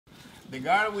The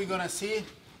guard we're gonna see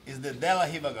is the De La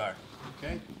Riva guard,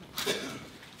 okay?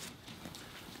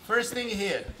 First thing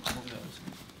here,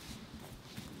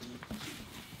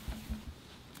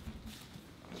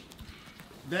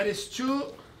 there is two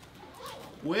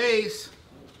ways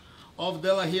of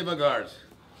De La Riva guard.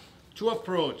 Two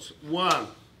approaches. One,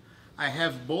 I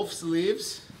have both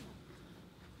sleeves.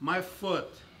 My foot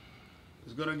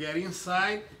is gonna get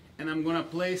inside and I'm gonna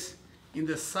place in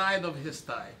the side of his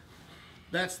thigh.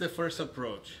 That's the first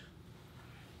approach,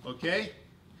 okay?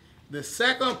 The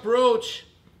second approach,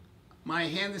 my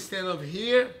hand instead of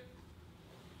here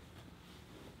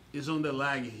is on the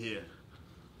leg here.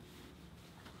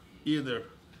 Either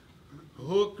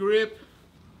hook grip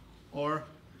or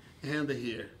hand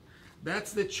here.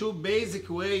 That's the two basic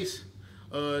ways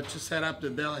to set up the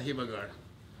De La Riva guard,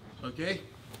 okay?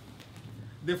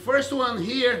 The first one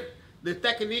here, the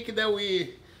technique that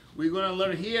we're gonna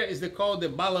learn here is called the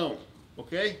balão,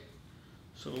 okay?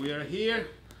 So we are here.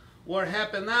 What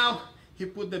happened now? He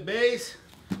put the base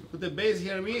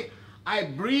here on me. I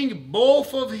bring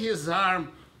both of his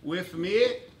arm with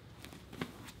me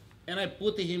and I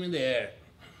put him in the air,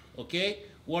 okay?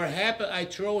 What happened? I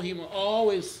throw him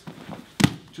always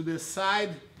to the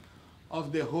side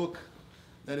of the hook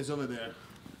that is over there.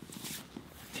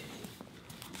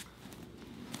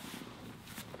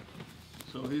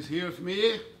 So he's here with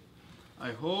me.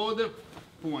 I hold it.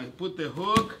 Boom, I put the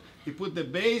hook. He put the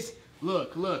base.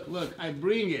 Look, look, look. I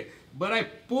bring it. But I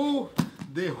pull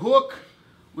the hook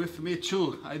with me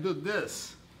too. I do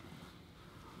this.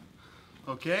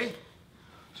 Okay?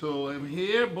 So I'm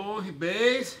here. Boom,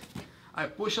 base. I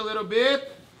push a little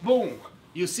bit. Boom.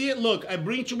 You see it? Look, I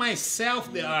bring to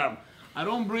myself the arm. I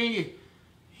don't bring it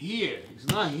here. It's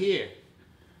not here.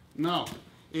 No,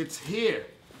 it's here.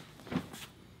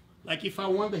 Like if I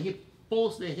want to hit,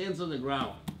 post the hands on the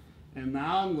ground. And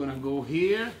now I'm gonna go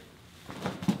here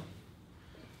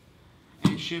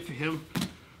and shift him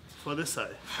for the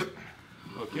side.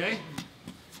 Okay?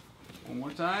 One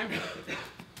more time.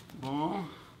 Boom.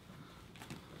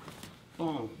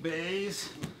 Boom. Base.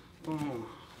 Boom.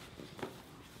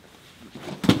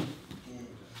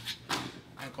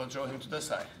 And control him to the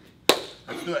side.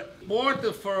 Let's do it.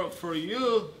 Important for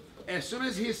you, as soon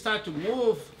as he starts to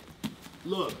move,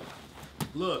 look,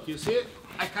 look, you see it?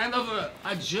 I kind of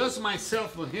adjust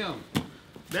myself for him.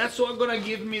 That's what's gonna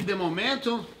give me the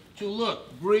momentum to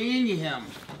look, bring him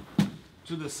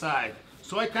to the side.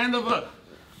 So I kind of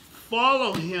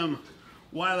follow him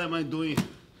while I'm doing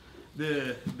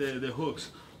the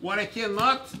hooks. What I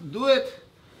cannot do it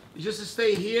is just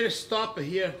stay here, stop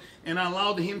here, and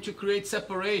allow him to create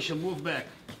separation. Move back.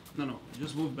 No,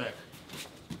 just move back.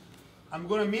 I'm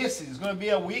gonna miss it. It's gonna be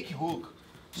a weak hook.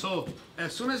 So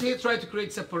as soon as he tries to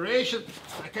create separation,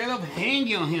 I kind of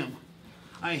hang on him.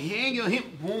 I hang on him,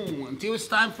 boom, until it's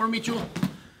time for me to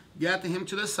get him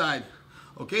to the side.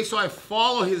 Okay, so I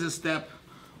follow his step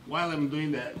while I'm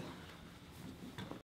doing that.